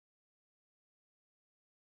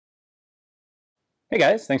Hey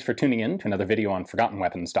guys, thanks for tuning in to another video on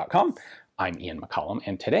ForgottenWeapons.com. I'm Ian McCollum,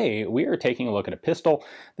 and today we are taking a look at a pistol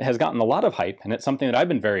that has gotten a lot of hype, and it's something that I've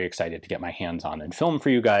been very excited to get my hands on and film for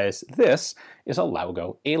you guys. This is a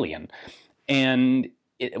Laugo Alien. And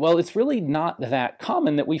it's really not that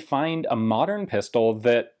common that we find a modern pistol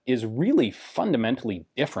that is really fundamentally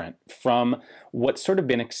different from what's sort of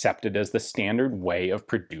been accepted as the standard way of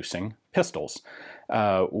producing pistols.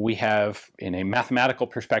 We have, in a mathematical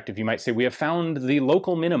perspective, you might say we have found the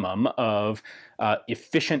local minimum of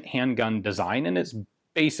efficient handgun design, and it's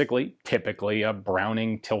basically, typically, a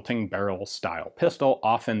Browning tilting barrel style pistol,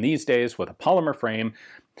 often these days with a polymer frame,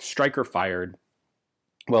 striker fired.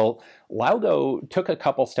 Well, Laugo took a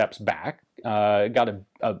couple steps back, got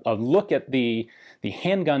a look at the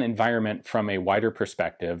handgun environment from a wider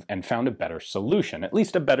perspective, and found a better solution, at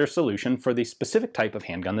least a better solution for the specific type of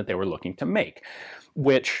handgun that they were looking to make,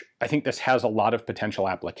 which I think this has a lot of potential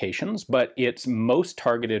applications, but it's most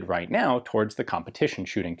targeted right now towards the competition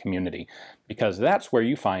shooting community, because that's where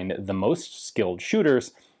you find the most skilled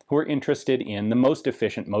shooters who are interested in the most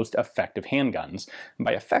efficient, most effective handguns. And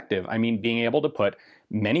by effective, I mean being able to put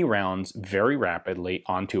many rounds very rapidly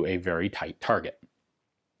onto a very tight target.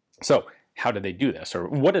 So how do they do this, or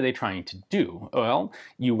what are they trying to do? Well,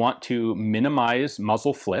 you want to minimize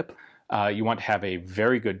muzzle flip. You want to have a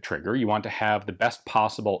very good trigger. You want to have the best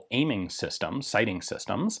possible aiming systems, sighting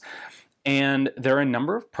systems. And there are a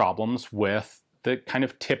number of problems with the kind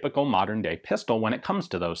of typical modern day pistol when it comes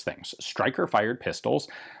to those things. Striker fired pistols,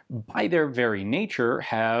 by their very nature,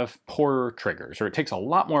 have poorer triggers, or it takes a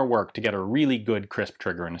lot more work to get a really good crisp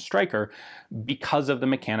trigger in a striker because of the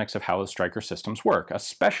mechanics of how the striker systems work,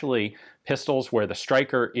 especially pistols where the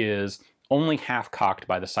striker is only half cocked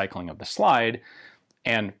by the cycling of the slide,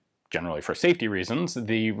 and generally for safety reasons,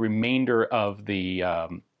 the remainder of the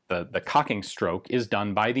cocking stroke is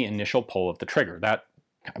done by the initial pull of the trigger. That,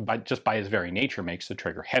 just by its very nature, makes the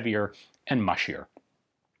trigger heavier and mushier.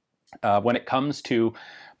 When it comes to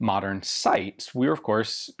modern sights, we're of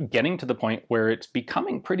course getting to the point where it's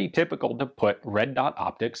becoming pretty typical to put red dot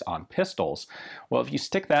optics on pistols. Well, if you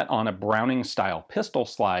stick that on a Browning style pistol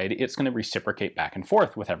slide, it's going to reciprocate back and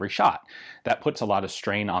forth with every shot. That puts a lot of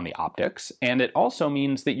strain on the optics, and it also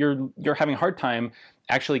means that you're having a hard time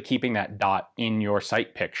actually keeping that dot in your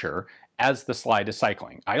sight picture as the slide is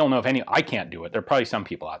cycling. I don't know if I can't do it. There are probably some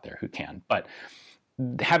people out there who can, but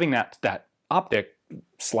having that optic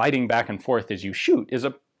sliding back and forth as you shoot is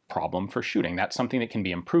a problem for shooting. That's something that can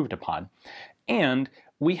be improved upon. And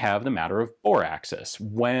we have the matter of bore axis.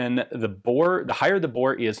 When the higher the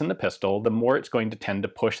bore is in the pistol, the more it's going to tend to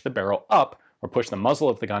push the barrel up, or push the muzzle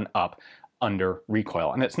of the gun up under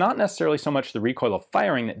recoil. And it's not necessarily so much the recoil of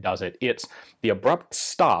firing that does it, it's the abrupt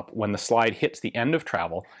stop when the slide hits the end of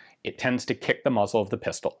travel. It tends to kick the muzzle of the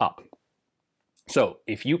pistol up. So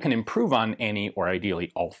if you can improve on any, or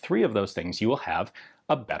ideally all three of those things, you will have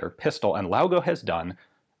a better pistol. And Laugo has done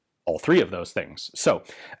all three of those things. So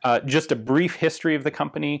just a brief history of the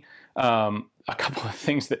company, a couple of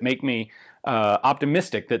things that make me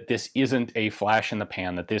optimistic that this isn't a flash in the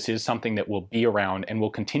pan, that this is something that will be around and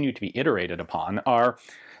will continue to be iterated upon, are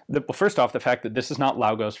first off, the fact that this is not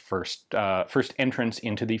Laugo's first entrance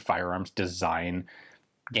into the firearms design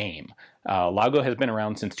game. Laugo has been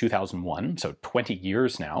around since 2001, so 20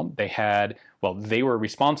 years now. They were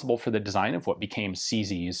responsible for the design of what became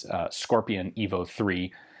CZ's Scorpion Evo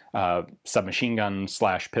 3 submachine gun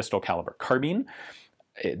 / pistol caliber carbine.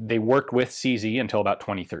 They worked with CZ until about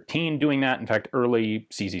 2013 doing that. In fact, early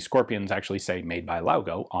CZ Scorpions actually say made by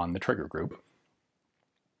Laugo on the trigger group.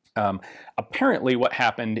 Apparently what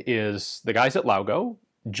happened is the guys at Laugo,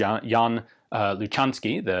 Ján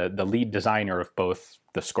Lučansky, the lead designer of both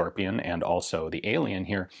the Scorpion and also the Alien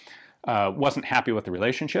here, wasn't happy with the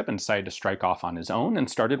relationship and decided to strike off on his own and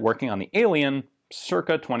started working on the Alien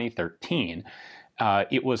circa 2013.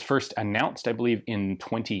 It was first announced, I believe, in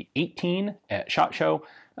 2018 at SHOT Show,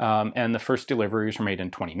 and the first deliveries were made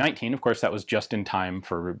in 2019. Of course, that was just in time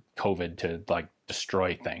for COVID to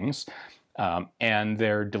destroy things. And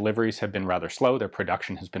their deliveries have been rather slow. Their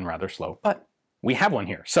production has been rather slow, but we have one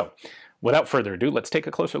here. So without further ado, let's take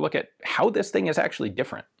a closer look at how this thing is actually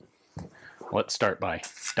different. Let's start by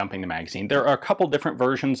dumping the magazine. There are a couple different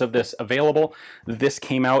versions of this available. This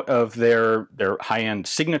came out of their high-end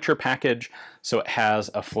signature package, so it has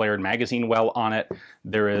a flared magazine well on it.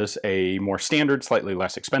 There is a more standard, slightly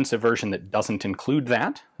less expensive version that doesn't include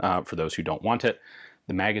that, for those who don't want it.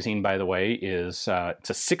 The magazine, by the way, is it's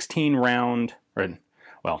a 16-round,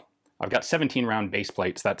 I've got 17-round base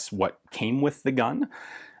plates. That's what came with the gun.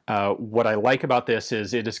 What I like about this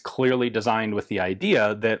is it is clearly designed with the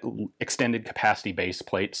idea that extended capacity base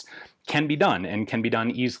plates can be done and can be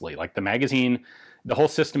done easily. Like the magazine, the whole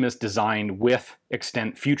system is designed with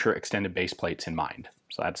future extended base plates in mind.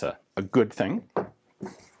 So that's a good thing.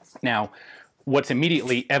 Now, what's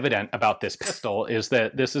immediately evident about this pistol is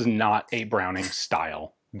that this is not a Browning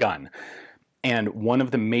style gun. And one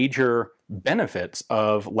of the major benefits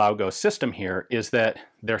of Laugo's system here is that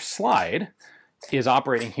their slide is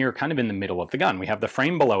operating here kind of in the middle of the gun. We have the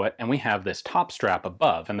frame below it and we have this top strap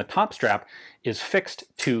above, and the top strap is fixed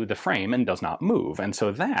to the frame and does not move. And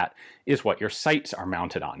so that is what your sights are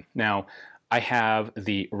mounted on. Now, I have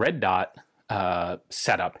the red dot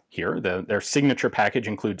setup here. Their signature package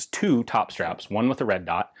includes 2 top straps, one with a red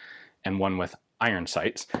dot and one with iron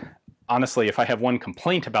sights. Honestly, if I have one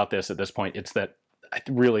complaint about this at this point, it's that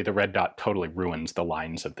really the red dot totally ruins the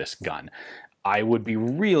lines of this gun. I will be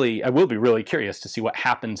really curious to see what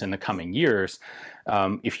happens in the coming years.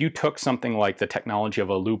 If you took something like the technology of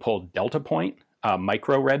a Leupold Delta Point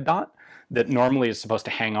micro red dot that normally is supposed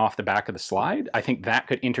to hang off the back of the slide, I think that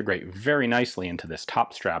could integrate very nicely into this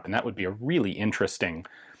top strap, and that would be a really interesting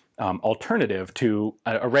alternative to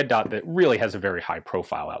a red dot that really has a very high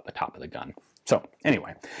profile out the top of the gun. So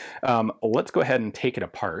anyway, let's go ahead and take it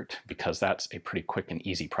apart because that's a pretty quick and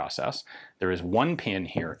easy process. There is one pin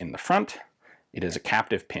here in the front. It is a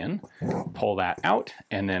captive pin. Pull that out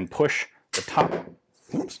and then push the top.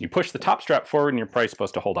 Oops, you push the top strap forward and you're probably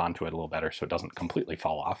supposed to hold on to it a little better so it doesn't completely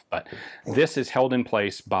fall off. But this is held in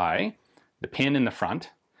place by the pin in the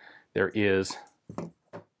front. There is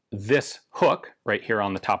this hook right here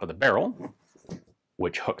on the top of the barrel,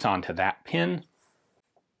 which hooks onto that pin.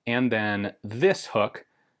 And then this hook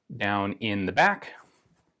down in the back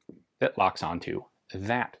that locks onto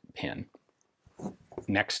that pin.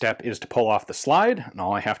 Next step is to pull off the slide, and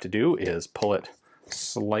all I have to do is pull it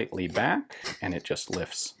slightly back, and it just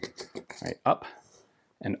lifts right up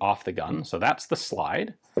and off the gun. So that's the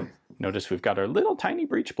slide. Notice we've got our little tiny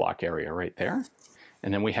breech block area right there.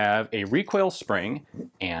 And then we have a recoil spring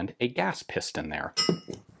and a gas piston there.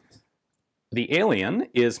 The Alien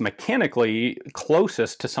is mechanically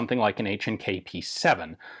closest to something like an H&K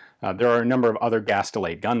P7. There are a number of other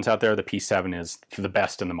gas-delayed guns out there. The P7 is the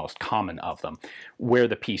best and the most common of them. Where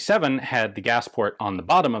the P7 had the gas port on the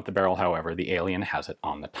bottom of the barrel, however, the Alien has it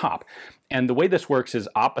on the top. And the way this works is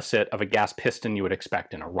opposite of a gas piston you would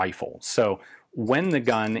expect in a rifle. So when the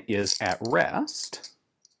gun is at rest,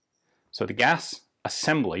 so the gas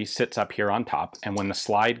assembly sits up here on top, and when the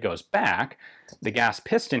slide goes back, the gas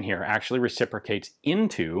piston here actually reciprocates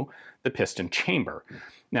into the piston chamber.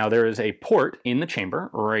 Now there is a port in the chamber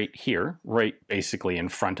right here, right basically in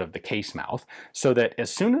front of the case mouth, so that as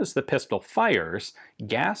soon as the pistol fires,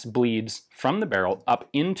 gas bleeds from the barrel up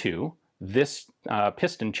into this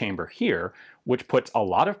piston chamber here, which puts a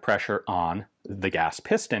lot of pressure on the gas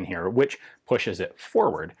piston here, which pushes it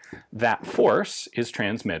forward. That force is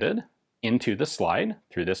transmitted into the slide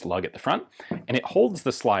through this lug at the front, and it holds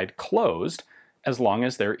the slide closed as long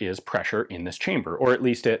as there is pressure in this chamber, or at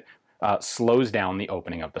least it slows down the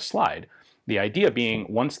opening of the slide. The idea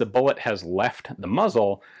being, once the bullet has left the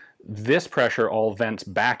muzzle, this pressure all vents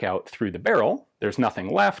back out through the barrel. There's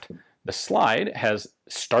nothing left. The slide has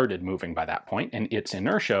started moving by that point, and its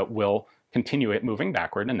inertia will continue it moving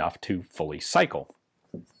backward enough to fully cycle.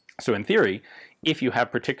 So in theory, if you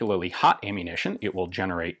have particularly hot ammunition, it will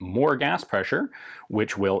generate more gas pressure,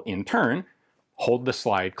 which will in turn hold the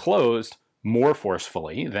slide closed more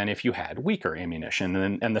forcefully than if you had weaker ammunition,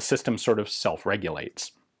 and the system sort of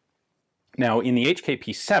self-regulates. Now in the H&K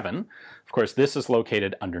P7, of course, this is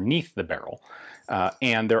located underneath the barrel,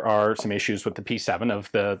 and there are some issues with the P7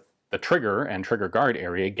 of the trigger and trigger guard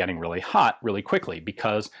area getting really hot really quickly,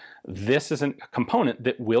 because this is a component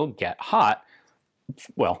that will get hot.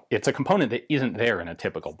 Well, it's a component that isn't there in a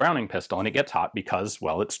typical Browning pistol, and it gets hot because,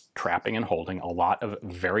 well, it's trapping and holding a lot of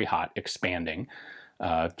very hot expanding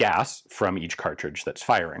gas from each cartridge that's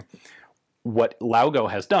firing. What Laugo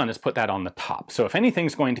has done is put that on the top. So if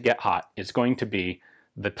anything's going to get hot, it's going to be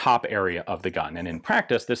the top area of the gun. And in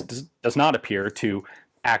practice, this does not appear to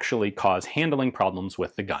actually cause handling problems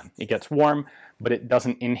with the gun. It gets warm, but it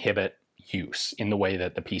doesn't inhibit use in the way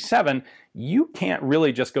that the P7, you can't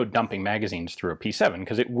really just go dumping magazines through a P7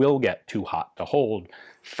 because it will get too hot to hold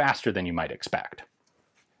faster than you might expect.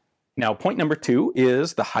 Now, point number 2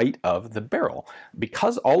 is the height of the barrel.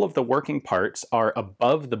 Because all of the working parts are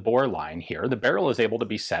above the bore line here, the barrel is able to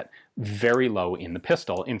be set very low in the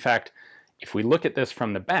pistol. In fact, if we look at this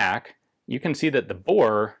from the back, you can see that the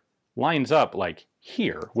bore lines up like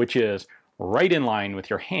here, which is right in line with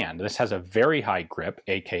your hand. This has a very high grip,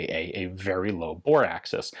 aka a very low bore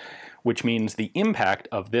axis, which means the impact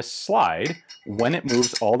of this slide, when it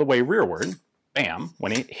moves all the way rearward, bam,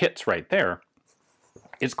 when it hits right there,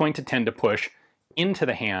 it's going to tend to push into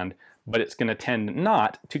the hand, but it's going to tend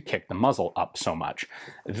not to kick the muzzle up so much.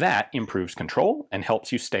 That improves control and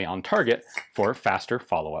helps you stay on target for faster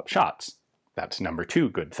follow-up shots. That's number 2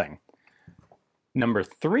 good thing. Number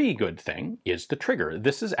 3 good thing is the trigger.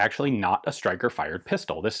 This is actually not a striker-fired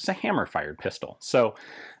pistol. This is a hammer-fired pistol. So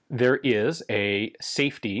there is a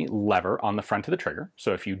safety lever on the front of the trigger.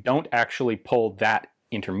 So if you don't actually pull that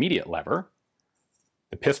intermediate lever,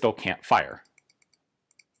 the pistol can't fire.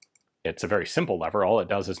 It's a very simple lever. All it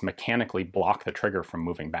does is mechanically block the trigger from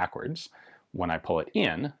moving backwards. When I pull it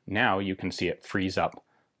in, now you can see it frees up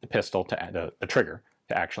the pistol, to the trigger,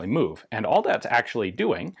 to actually move. And all that's actually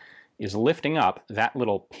doing is lifting up that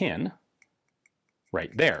little pin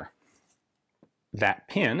right there. That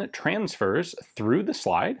pin transfers through the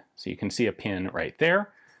slide, so you can see a pin right there,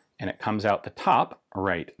 and it comes out the top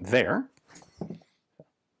right there,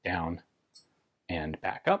 down and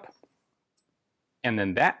back up. And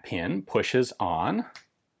then that pin pushes on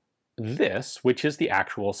this, which is the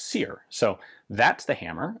actual sear. So that's the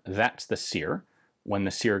hammer, that's the sear. When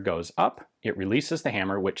the sear goes up, it releases the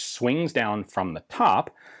hammer, which swings down from the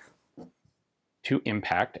top to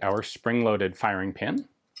impact our spring-loaded firing pin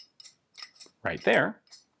right there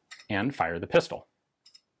and fire the pistol.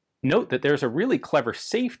 Note that there's a really clever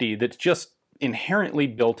safety that's just inherently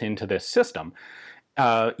built into this system.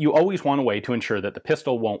 You always want a way to ensure that the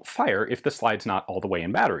pistol won't fire if the slide's not all the way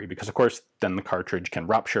in battery, because of course then the cartridge can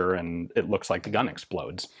rupture and it looks like the gun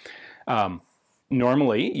explodes.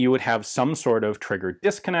 Normally you would have some sort of trigger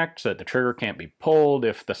disconnect so that the trigger can't be pulled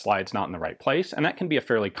if the slide's not in the right place, and that can be a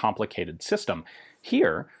fairly complicated system.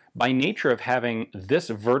 Here, by nature of having this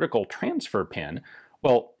vertical transfer pin,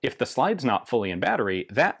 well, if the slide's not fully in battery,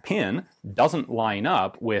 that pin doesn't line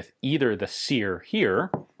up with either the sear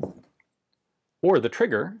here or the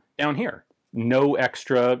trigger down here. No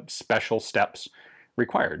extra special steps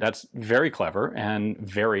required. That's very clever and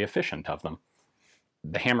very efficient of them.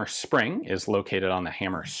 The hammer spring is located on the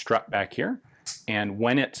hammer strut back here, and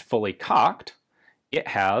when it's fully cocked, it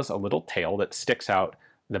has a little tail that sticks out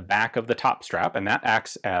the back of the top strap, and that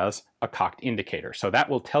acts as a cocked indicator. So that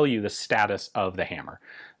will tell you the status of the hammer.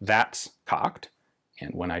 That's cocked,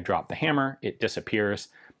 and when I drop the hammer, it disappears.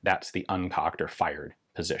 That's the uncocked or fired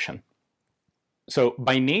position. So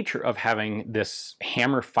by nature of having this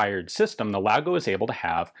hammer-fired system, the Laugo is able to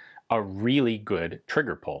have a really good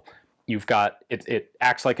trigger pull. You've got, it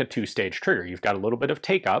acts like a 2-stage trigger. You've got a little bit of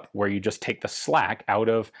take-up where you just take the slack out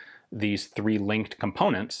of these 3 linked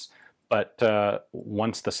components, but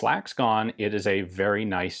once the slack's gone, it is a very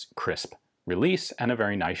nice crisp release and a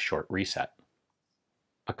very nice short reset.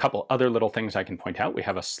 A couple other little things I can point out. We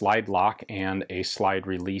have a slide lock and a slide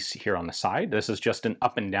release here on the side. This is just an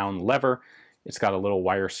up and down lever. It's got a little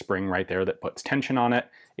wire spring right there that puts tension on it.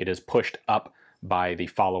 It is pushed up by the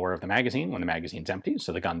follower of the magazine when the magazine's empty,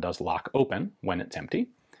 so the gun does lock open when it's empty.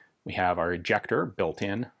 We have our ejector built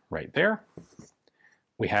in right there.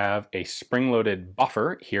 We have a spring-loaded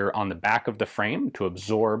buffer here on the back of the frame to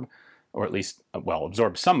absorb, or at least, well,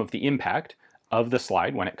 absorb some of the impact of the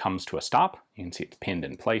slide when it comes to a stop. You can see it's pinned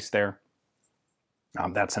in place there.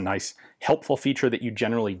 That's a nice, helpful feature that you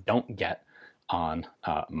generally don't get on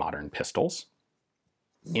modern pistols.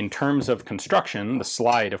 In terms of construction, the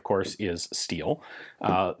slide, of course, is steel.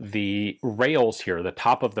 The rails here, the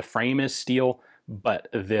top of the frame is steel, but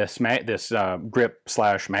this grip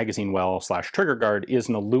slash magazine well slash trigger guard is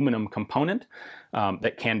an aluminum component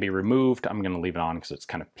that can be removed. I'm going to leave it on because it's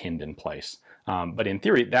kind of pinned in place. But in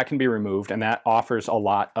theory, that can be removed, and that offers a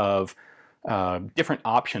lot of different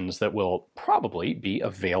options that will probably be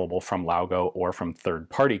available from Laugo or from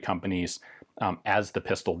third-party companies as the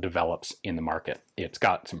pistol develops in the market. It's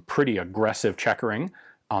got some pretty aggressive checkering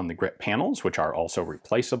on the grip panels, which are also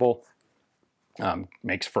replaceable.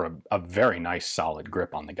 Makes for a very nice solid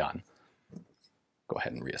grip on the gun. Go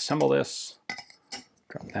ahead and reassemble this.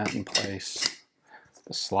 Drop that in place.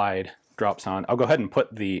 The slide drops on. I'll go ahead and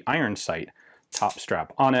put the iron sight top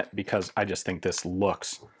strap on it because I just think this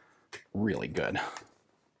looks really good.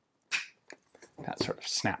 That sort of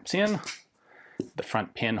snaps in. The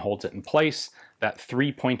front pin holds it in place. That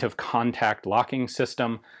 3-point of contact locking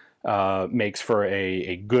system makes for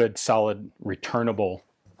a good, solid, returnable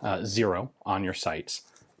 0 on your sights.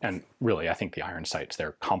 And really, I think the iron sights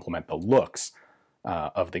there complement the looks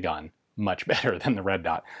of the gun much better than the red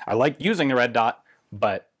dot. I like using the red dot,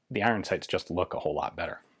 but the iron sights just look a whole lot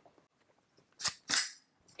better.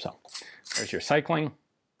 So there's your cycling.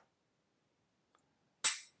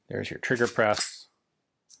 There's your trigger press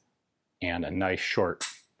and a nice short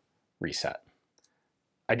reset.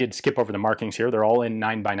 I did skip over the markings here. They're all in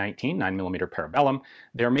 9x19, 9mm parabellum.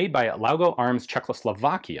 They're made by Laugo Arms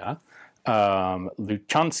Czechoslovakia.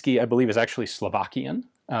 Lučansky, I believe, is actually Slovakian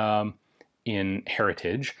in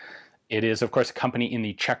heritage. It is, of course, a company in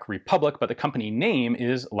the Czech Republic, but the company name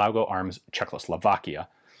is Laugo Arms Czechoslovakia.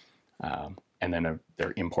 And then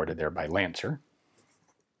they're imported there by Lancer.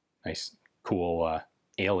 Nice, cool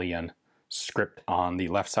alien script on the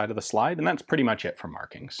left side of the slide, and that's pretty much it for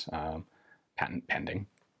markings. Patent pending.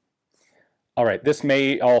 All right, this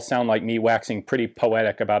may all sound like me waxing pretty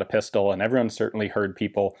poetic about a pistol, and everyone's certainly heard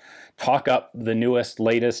people talk up the newest,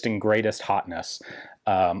 latest, and greatest hotness.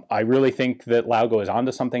 I really think that Laugo is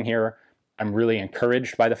onto something here. I'm really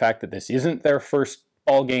encouraged by the fact that this isn't their first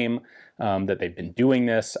ball game, that they've been doing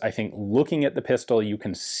this. I think looking at the pistol, you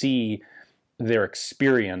can see their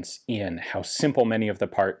experience in how simple many of the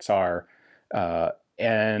parts are.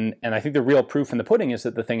 And I think the real proof in the pudding is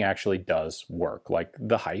that the thing actually does work. Like,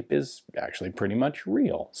 the hype is actually pretty much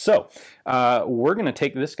real. So we're going to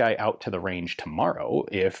take this guy out to the range tomorrow.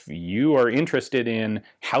 If you are interested in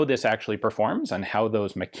how this actually performs and how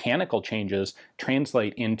those mechanical changes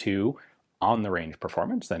translate into on-the-range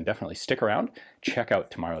performance, then definitely stick around. Check out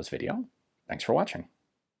tomorrow's video. Thanks for watching.